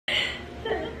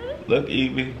Look,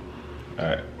 Evie.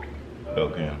 Alright.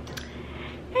 Okay.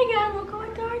 Hey guys, welcome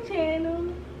back to our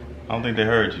channel. I don't think they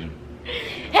heard you.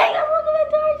 Hey guys, welcome back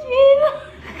to our channel.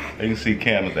 You can see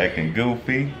Cam is acting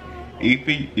goofy.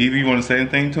 Evie, you want to say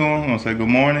anything to him? Want to say good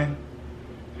morning?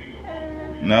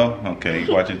 No? Okay, he's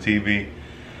watching TV.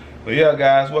 But yeah,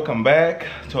 guys, welcome back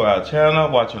to our channel,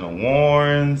 watching the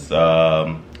Warrens.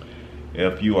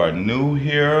 If you are new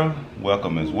here,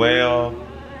 welcome as well.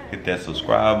 Hit that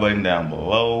subscribe button down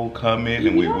below, comment,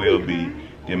 and we will be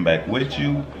getting back with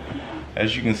you.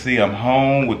 As you can see, I'm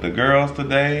home with the girls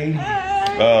today.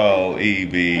 Oh,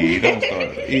 Evie, don't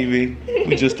start. Evie,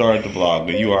 we just started the vlog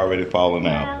and you already falling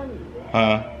out.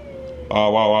 Huh?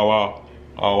 Oh, wow, wow, wow.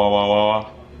 Oh, wow, wow, wow,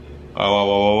 wow. Oh, wow,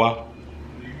 wow, wow, wow.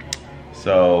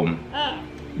 So,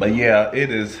 but yeah, it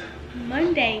is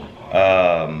Monday.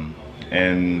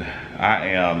 And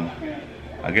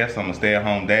I guess I'm a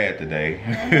stay-at-home dad today.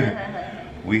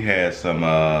 We had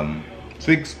some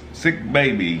sick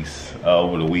babies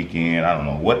over the weekend. I don't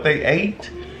know what they ate,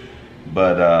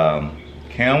 but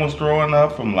Cam was throwing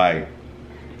up from like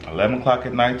 11 o'clock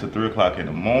at night to 3 o'clock in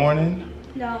the morning.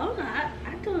 No, I'm not.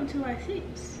 I threw him to like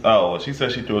 6. Oh, well, she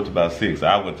said she threw it to about 6.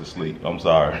 I went to sleep. I'm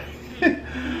sorry.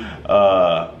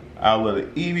 Our little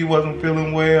Evie wasn't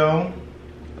feeling well.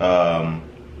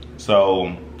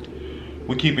 So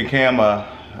we're keeping Cam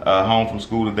home from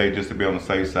school today just to be on the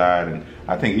safe side. And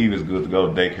I think Evie's good to go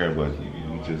to daycare, but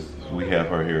we have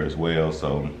her here as well.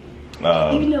 So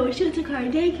Even though we should have took her to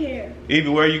daycare. Evie,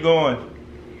 where are you going?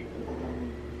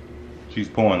 She's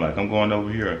pointing like I'm going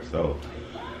over here. So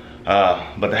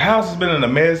but the house has been in a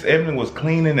mess. Everything was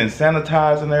cleaning and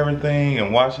sanitizing everything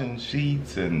and washing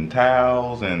sheets and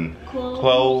towels and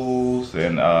clothes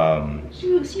and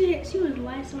she was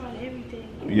Lysol and everything.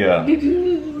 yeah,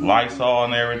 Lysol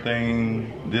and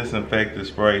everything, disinfectant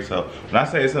spray. So when I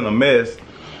say it's in a mess,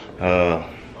 let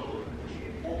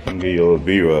me give you a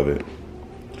view of it.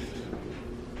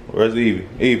 Where's Evie?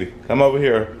 Evie, come over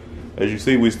here. As you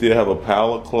see, we still have a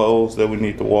pile of clothes that we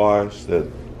need to wash.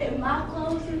 And my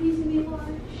clothes that needs to be washed.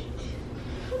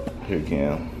 Here,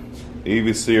 Cam.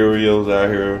 Evie's cereals out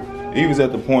here. Evie's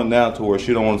at the point now to where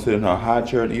she don't want to sit in her high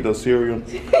chair and eat her cereal.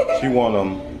 She want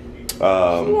them.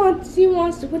 She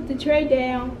wants to put the tray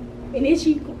down, and then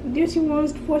she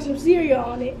wants to pour some cereal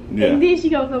on it, Yeah. and then she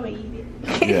gonna come and eat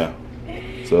it. Yeah.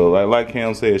 So like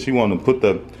Cam said, she want to put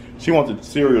the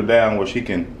cereal down where she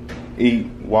can eat,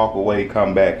 walk away,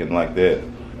 come back, and like that.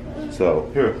 So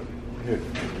here,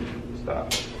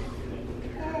 stop.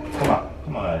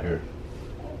 Come on out of here.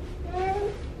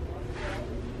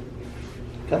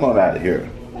 Come on out of here.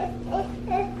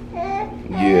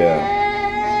 Yeah.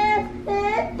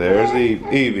 There's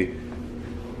Evie.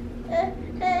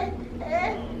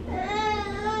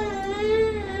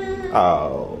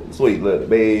 Oh, sweet little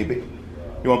baby.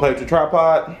 You wanna play with your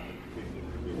tripod?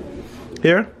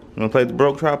 Here? You wanna play with the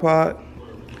broke tripod?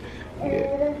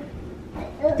 Yeah.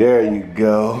 There you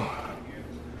go.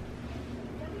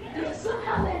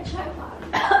 Somehow that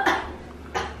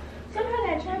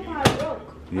tripod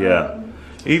broke. Yeah.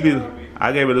 Evie,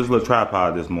 I gave her this little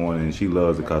tripod this morning and she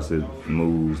loves it because it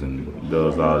moves and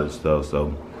does all this stuff.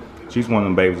 So she's one of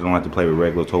them babies that don't have to play with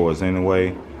regular toys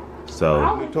anyway.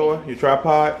 So, your toy, your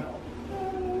tripod?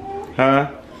 Huh?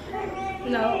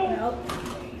 No.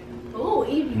 Oh,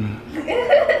 Evie.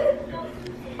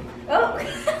 Oh.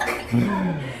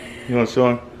 You want to show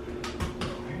him?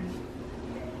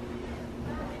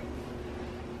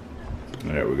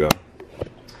 There we go.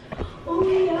 Oh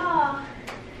yeah.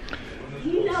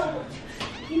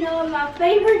 You know my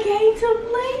favorite game to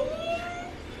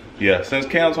play? Yeah, since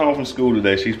Cam's home from school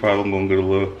today, she's probably gonna get a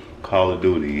little Call of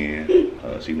Duty in.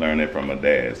 She learned that from her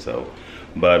dad. So,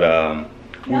 but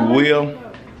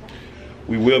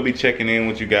we will be checking in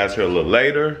with you guys here a little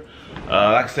later.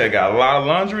 Like I said, I got a lot of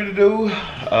laundry to do.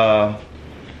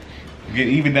 Get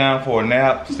Evie down for a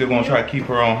nap. Still gonna try to keep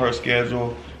her on her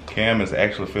schedule. Cam is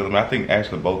actually feeling. I think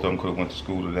actually both of them could have went to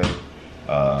school today,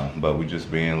 but we just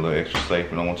being a little extra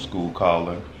safe. We don't want school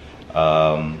calling.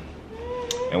 And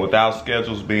with our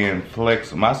schedules being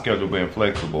flexible, my schedule being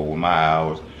flexible with my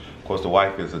hours. Of course, the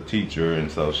wife is a teacher, and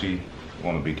so she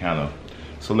want to be kind of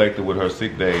selective with her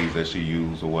sick days that she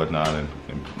uses or whatnot, and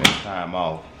time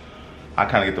off. I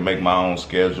kind of get to make my own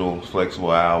schedule,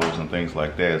 flexible hours and things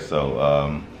like that.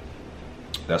 So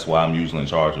that's why I'm usually in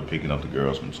charge of picking up the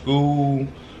girls from school,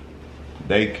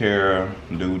 daycare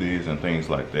duties and things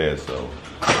like that. So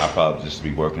I'll probably just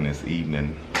be working this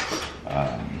evening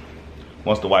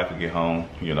once the wife will get home,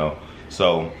 you know.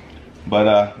 So,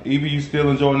 but Evie, you still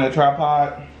enjoying that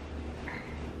tripod?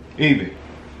 Evie,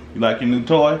 you like your new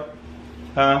toy?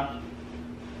 Huh?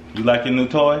 You like your new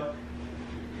toy?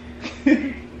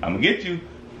 I'ma get you.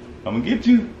 I'ma get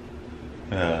you.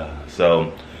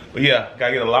 So, but yeah,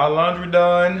 gotta get a lot of laundry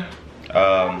done.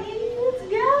 Let's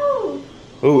go.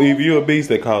 Ooh, Evie, you a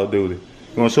beast at Call of Duty. You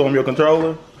wanna show him your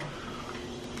controller?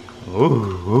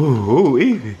 Ooh,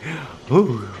 Evie.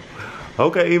 Ooh.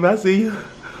 Okay, Evie, I see you.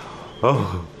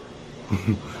 Oh.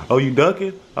 Oh, you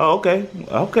ducking? Oh, okay.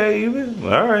 Okay, Evie.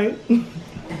 All right. You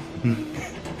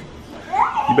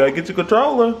better get your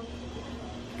controller.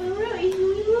 For real, Evie,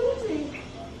 we losing.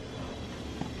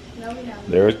 No, we not.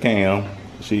 There's Cam.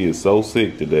 She is so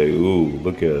sick today. Ooh,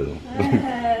 look at her.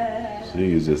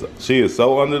 She is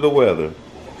so under the weather.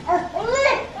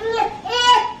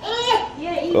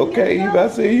 Yeah, Evie, Okay, Evie, I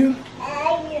see you.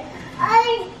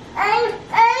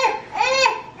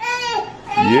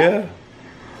 Yeah,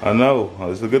 I know.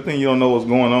 It's a good thing you don't know what's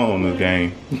going on in this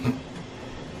game.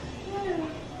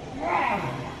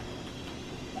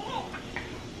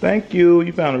 Thank you.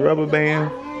 You found a rubber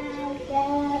band.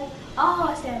 Oh,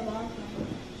 it's that bar.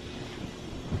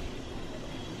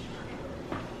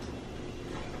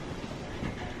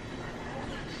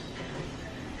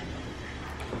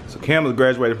 So Cam has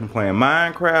graduated from playing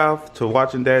Minecraft to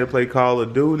watching Daddy play Call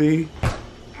of Duty.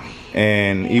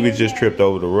 And Evie just tripped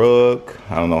over the rug.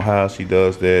 I don't know how she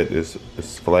does that.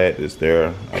 It's flat, it's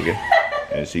there, I guess.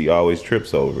 And she always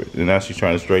trips over it. And now she's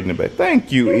trying to straighten it back.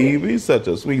 Thank you, Evie. Such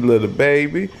a sweet little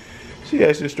baby. She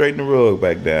actually straightened the rug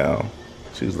back down.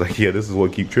 She was like, yeah, this is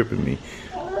what keep tripping me.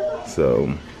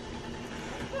 So,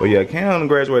 but yeah, Cam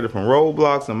graduated from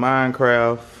Roblox and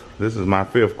Minecraft. This is my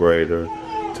 5th grader.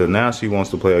 So now she wants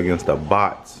to play against the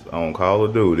bots on Call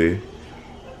of Duty.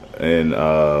 And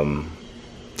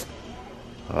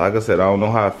like I said, I don't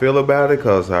know how I feel about it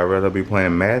because I'd rather be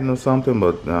playing Madden or something,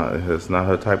 but it's not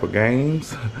her type of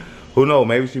games. Who knows?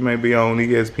 Maybe she may be on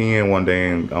ESPN one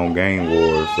day on Game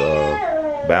Wars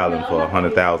battling for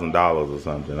 $100,000 or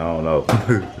something. I don't know.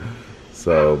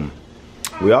 So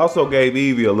we also gave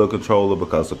Evie a little controller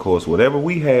because, of course, whatever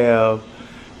we have,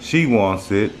 she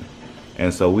wants it.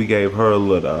 And so we gave her a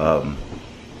little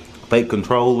fake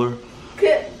controller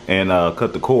and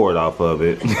cut the cord off of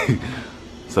it.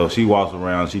 So she walks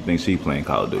around, she thinks she's playing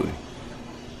Call of Duty.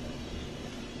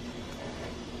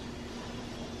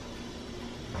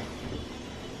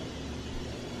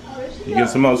 You get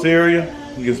some more cereal?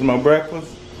 You get some more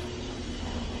breakfast?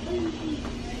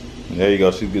 There you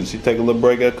go. She take a little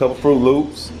break, got a couple Fruit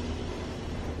Loops.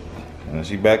 And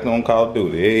she back on Call of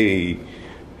Duty.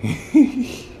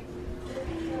 Hey.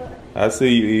 I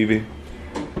see you, Evie.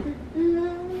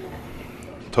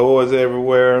 Toys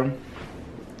everywhere.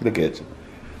 Look at you.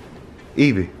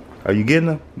 Evie, are you getting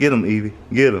them? Get them, Evie.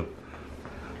 Get them.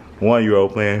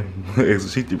 1-year-old playing.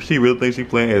 She really thinks she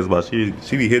playing Xbox.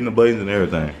 She be hitting the buttons and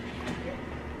everything.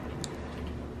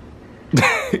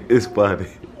 It's funny.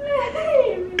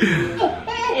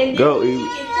 Go, Evie.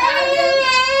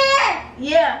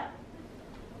 Yeah.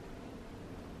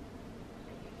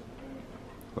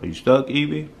 Are you stuck,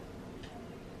 Evie?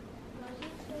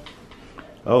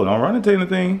 Oh, don't run into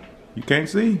anything. You can't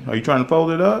see. Are you trying to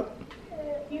fold it up?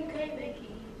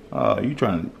 You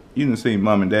didn't see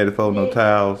Mom and Daddy fold no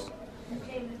towels.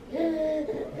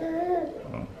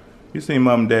 You seen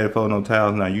Mom and Daddy fold no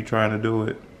towels, now you trying to do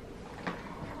it?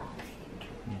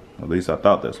 At least I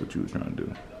thought that's what you was trying to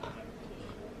do.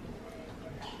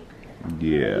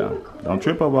 Yeah. Don't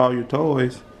trip over all your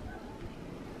toys.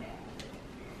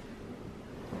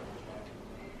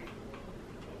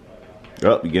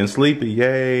 Oh, you getting sleepy.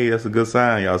 Yay, that's a good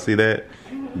sign. Y'all see that?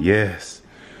 Yes.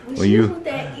 When she put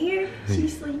that ear,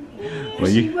 she's sleepy.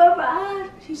 When she rub her eyes,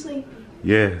 she's sleepy.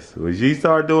 Yes. When she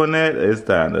start doing that, it's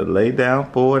time to lay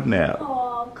down for a nap.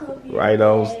 Oh, come here, right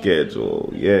on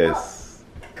schedule. Yes.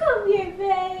 Come here,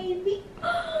 baby.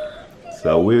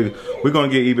 So we're gonna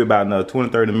get Evie about another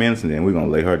 20-30 minutes, and then we're gonna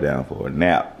lay her down for a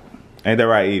nap. Ain't that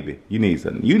right, Evie? You need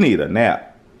a nap.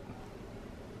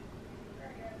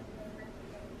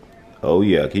 Oh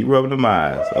yeah, keep rubbing them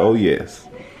eyes. Oh yes.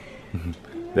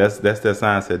 That's that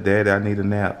sign said, Daddy, I need a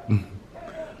nap.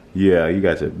 Yeah, you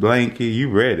got your blanket, you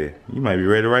ready. You might be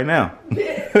ready right now.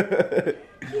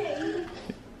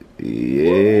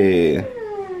 Yeah.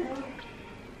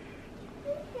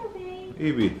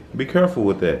 Evie, be careful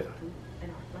with that.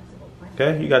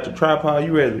 Okay, you got your tripod,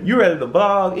 you ready to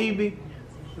vlog, Evie?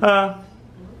 Huh?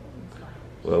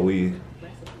 Well,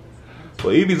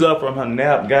 Evie's up from her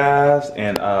nap, guys,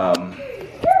 and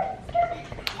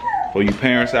for you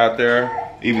parents out there,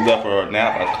 Evie's up for her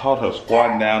nap. I caught her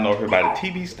squatting down over here by the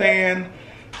TV stand,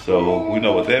 so we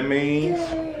know what that means.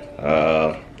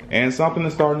 And something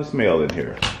is starting to smell in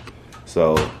here.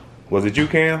 So, was it you,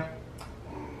 Cam?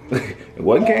 It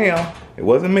wasn't Cam. It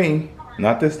wasn't me.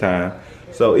 Not this time.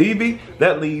 So Evie,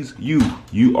 that leaves you.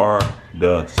 You are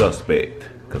the suspect.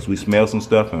 Because we smelled some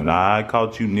stuff and I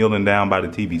caught you kneeling down by the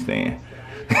TV stand.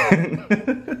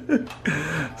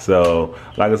 So,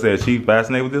 like I said, she's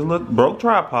fascinated with this little broke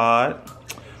tripod.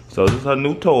 So this is her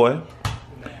new toy.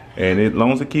 And as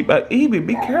long as it keep, Evie,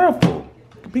 be careful.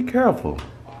 Be careful.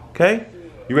 Okay?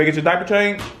 You ready to get your diaper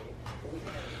changed?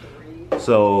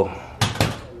 So,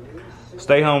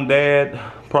 Stay Home Dad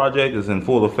project is in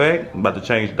full effect. I'm about to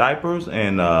change diapers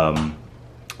and,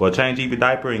 well, change Evie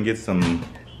diaper and get some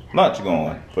lunch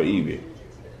going for Evie.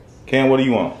 Cam, what do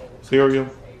you want? Cereal?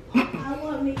 I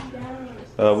want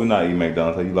McDonald's. We're not eating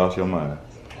McDonald's, so you lost your mind.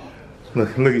 Look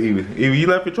at Evie. Evie, you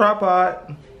left your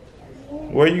tripod.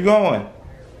 Where you going?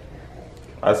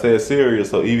 I said cereal,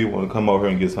 so Evie want to come over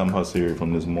here and get some of her cereal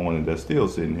from this morning that's still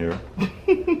sitting here.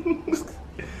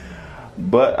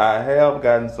 But I have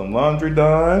gotten some laundry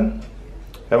done.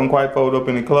 Haven't quite folded up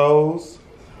any clothes.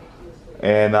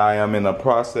 And I am in the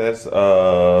process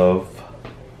of,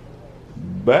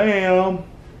 bam,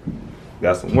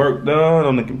 got some work done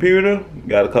on the computer.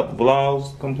 Got a couple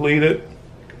vlogs completed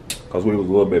because we was a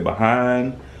little bit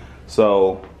behind.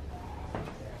 So,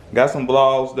 got some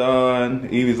vlogs done.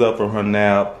 Evie's up from her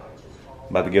nap.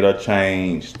 About to get her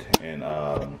changed and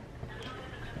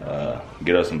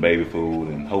get her some baby food,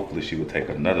 and hopefully she will take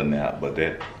another nap, but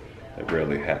that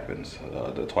rarely happens.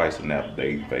 The twice a nap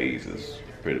day phase is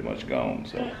pretty much gone,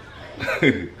 so.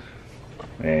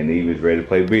 And Evie's ready to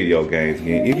play video games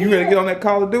again. If you ready to get on that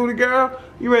Call of Duty, girl?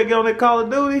 You ready to get on that Call of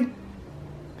Duty?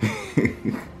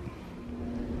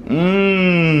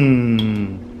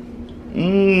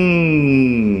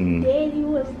 Daddy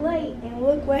was late, and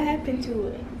look what happened to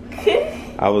it.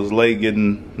 I was late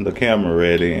getting the camera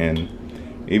ready, and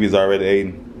Evie's already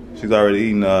eating. She's already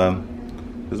eaten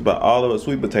just about all of her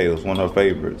sweet potatoes, one of her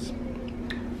favorites.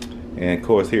 And of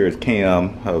course, here is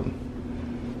Cam,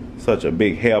 such a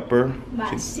big helper.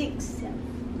 My sixth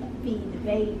being the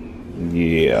baby.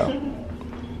 Yeah.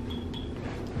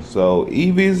 So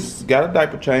Evie's got a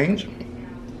diaper change.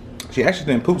 She actually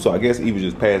didn't poop, so I guess Evie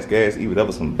just passed gas. Evie, that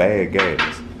was some bad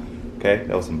gas. Okay,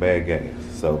 that was some bad gas.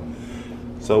 So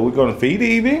we're gonna feed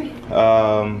Evie.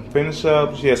 Finish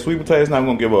up. She has sweet potatoes. Now I'm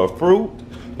gonna give her a fruit.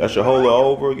 That should hold her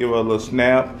over. Give her a little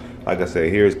snap. Like I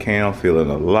said, here's Cam feeling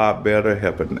a lot better,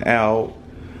 helping out.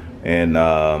 And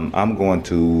I'm going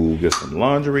to get some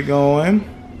laundry going.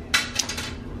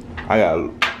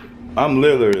 I'm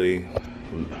literally,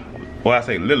 well, I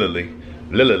say literally,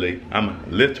 I'm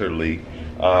literally,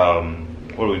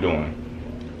 what are we doing?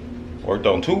 Worked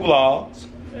on 2 vlogs.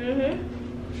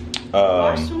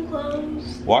 Wash some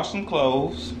clothes. Wash some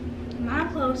clothes. My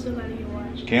clothes still gotta get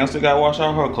washed. Cam still gotta wash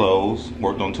all her clothes.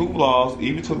 Worked on 2 vlogs.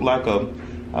 Evie took like a,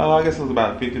 I guess it was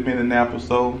about a 50-minute nap or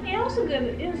so. Yeah, it was a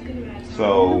good. It was a good rest.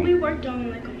 So we worked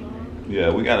on like a vlog. Yeah,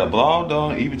 we got a vlog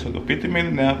done. Evie took a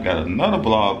 50-minute nap. Got another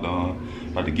vlog done.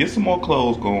 About to get some more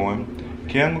clothes going.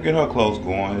 Cam will get her clothes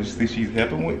going. You see, she's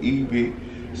helping with Evie.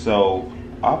 So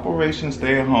Operation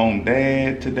Stay at Home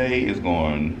Dad today is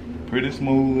going pretty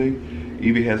smoothly.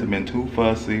 Evie hasn't been too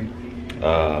fussy.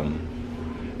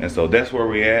 And so that's where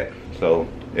we're at. So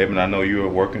Evan, I know you're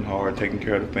working hard, taking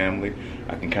care of the family.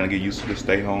 I can kind of get used to the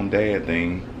stay home dad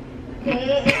thing.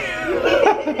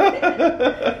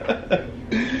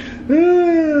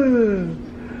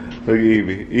 Look at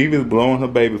Evie. Evie's blowing her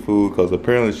baby food because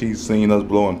apparently she's seen us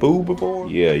blowing food before.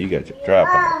 Yeah, you got your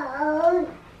tripod.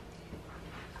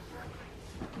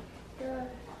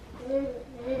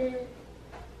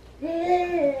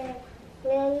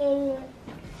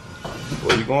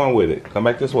 Where you going with it? Come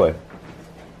back this way.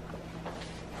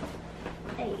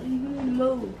 Hey, you need to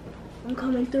move. I'm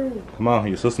coming through. Come on,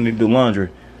 your sister need to do laundry.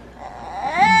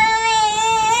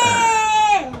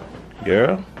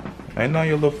 Girl, ain't know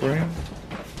your little friend.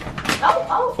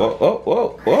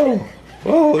 Oh. Whoa. I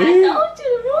told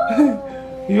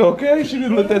you. You okay? She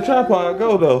didn't let that tripod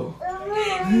go though.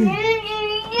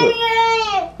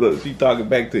 Look, she talking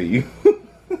back to you.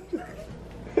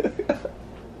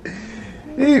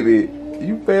 Evie,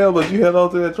 you failed, but you held on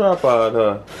to that tripod,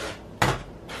 huh?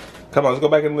 Come on, let's go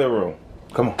back in the living room.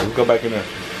 Come on, let's go back in there.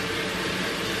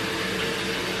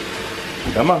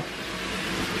 Come on.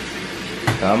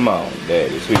 Come on,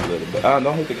 daddy, sweet little bit.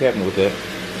 Don't hit the cabinet with that.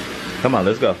 Come on,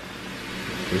 let's go.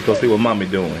 Let's go see what mommy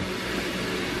doing.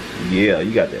 Yeah,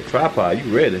 you got that tripod.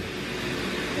 You ready?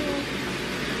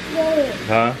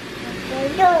 Huh?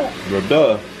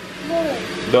 Duh.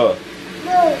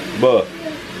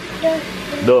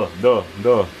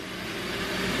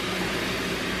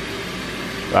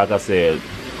 Like I said,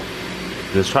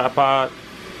 this tripod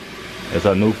is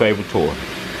our new favorite toy.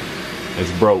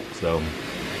 It's broke, so.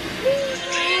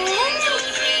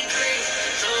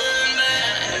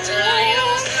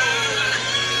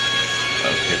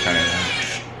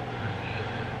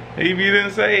 Evie, you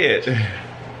didn't say it.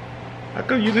 How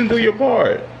come you didn't do your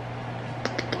part?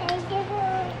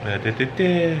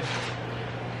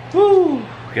 Woo.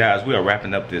 Guys, we are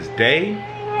wrapping up this day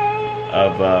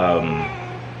of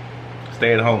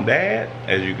stay-at-home dad.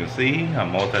 As you can see,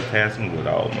 I'm multitasking with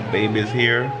all my babies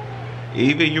here.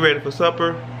 Evie, you ready for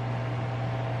supper?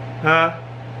 Huh?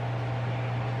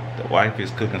 The wife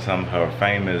is cooking some of her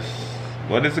famous,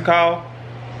 what is it called?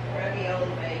 Ravioli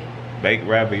baked. Baked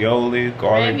ravioli,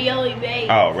 garlic. Ravioli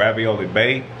baked. Oh, ravioli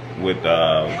baked with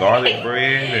garlic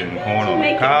bread and corn on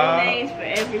the cob. Names for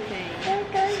everything.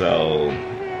 So,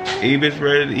 Evie's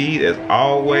ready to eat as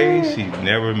always. She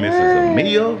never misses a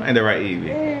meal. Ain't that right,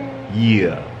 Evie?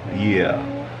 Yeah.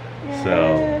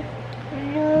 So,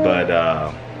 but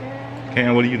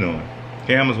Cam, what are you doing?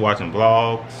 Cam is watching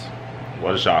vlogs.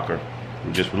 What a shocker.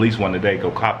 We just released one today.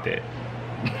 Go cop that.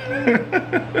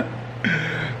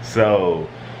 So,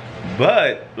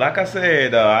 but like I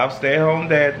said, I'll stay home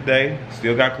dad today.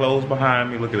 Still got clothes behind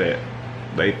me. Look at that.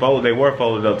 They were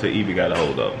folded up till Evie got a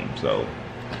hold of them. So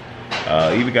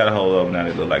Evie got a hold of them. Now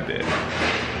they look like that.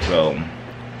 So,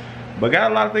 but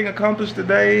got a lot of things accomplished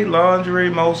today.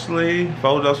 Laundry mostly.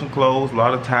 Folded up some clothes. A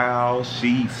lot of towels,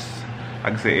 sheets.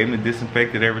 Like I said, Emily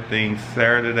disinfected everything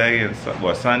Saturday and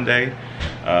Sunday.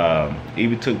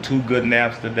 Evie took 2 good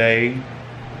naps today.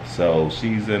 So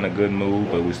she's in a good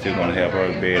mood, but we're still gonna have her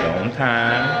in bed on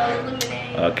time.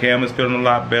 Cam is feeling a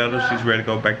lot better. She's ready to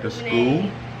go back to school.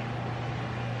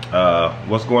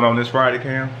 What's going on this Friday,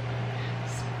 Cam?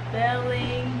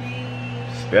 Spelling bee.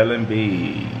 Spelling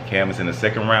bee. Cam is in the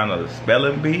 2nd round of the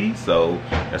spelling bee, so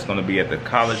that's gonna be at the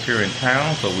college here in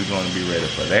town. So we're gonna be ready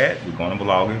for that. We're gonna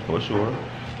vlog it for sure.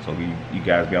 So you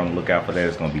guys be on the lookout for that.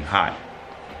 It's gonna be hot.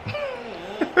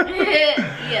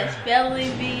 Yeah,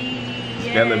 spelling bee.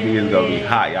 Spelling bee is gonna be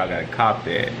hot. Y'all gotta cop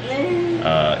that.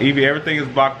 Evie, everything is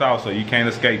blocked off, so you can't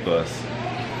escape us.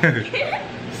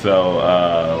 So,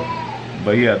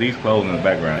 but yeah, these clothes in the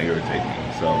background irritate me.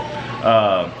 So,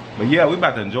 but yeah, we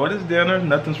about to enjoy this dinner.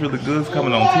 Nothing's really good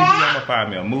coming on TV. I'm gonna find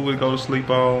me a movie to go to sleep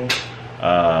on.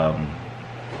 I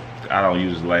don't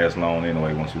usually last long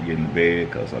anyway once we get in bed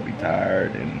because I'll be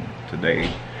tired, and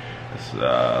today it's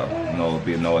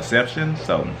be no exception.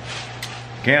 So,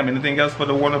 Cam, anything else for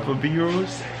the wonderful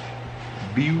viewers?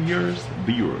 Viewers.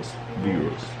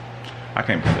 I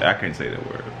can't say that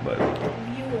word, but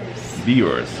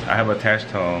viewers. I have attached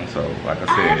tongue, so like I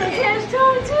said. I have attached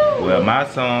tongue too. Well, my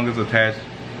tongue is attached.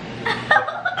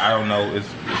 I don't know. It's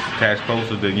attached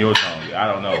closer than your tongue. I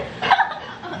don't know.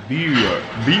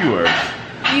 Viewers.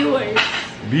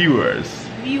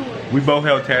 We both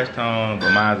have attached tongue,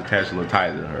 but mine's attached a little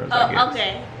tighter than hers. I guess.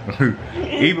 Okay.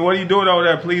 Evie, what are you doing over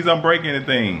there? Please don't break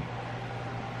anything.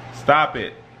 Stop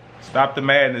it. Stop the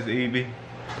madness, Evie.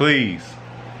 Please.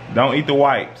 Don't eat the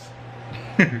wipes.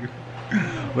 Look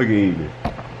at Evie.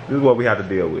 This is what we have to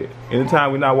deal with.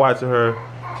 Anytime we're not watching her,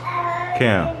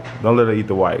 Cam, don't let her eat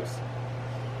the wipes.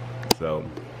 So,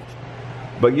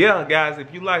 but yeah, guys,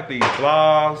 if you like these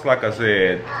vlogs, like I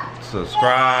said,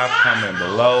 subscribe, comment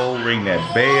below, ring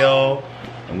that bell,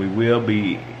 and we will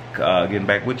be getting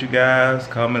back with you guys.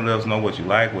 Comment, let us know what you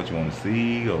like, what you want to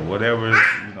see, or whatever,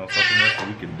 you know, something else that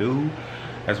we can do.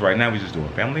 As right now, we're just doing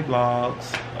family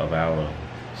vlogs of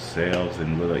ourselves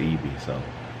and little Evie. So,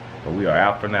 but we are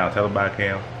out for now. Tell her bye,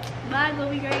 Cam. Bye, go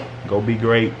be great. Go be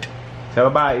great. Tell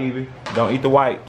her bye, Evie. Don't eat the wipes.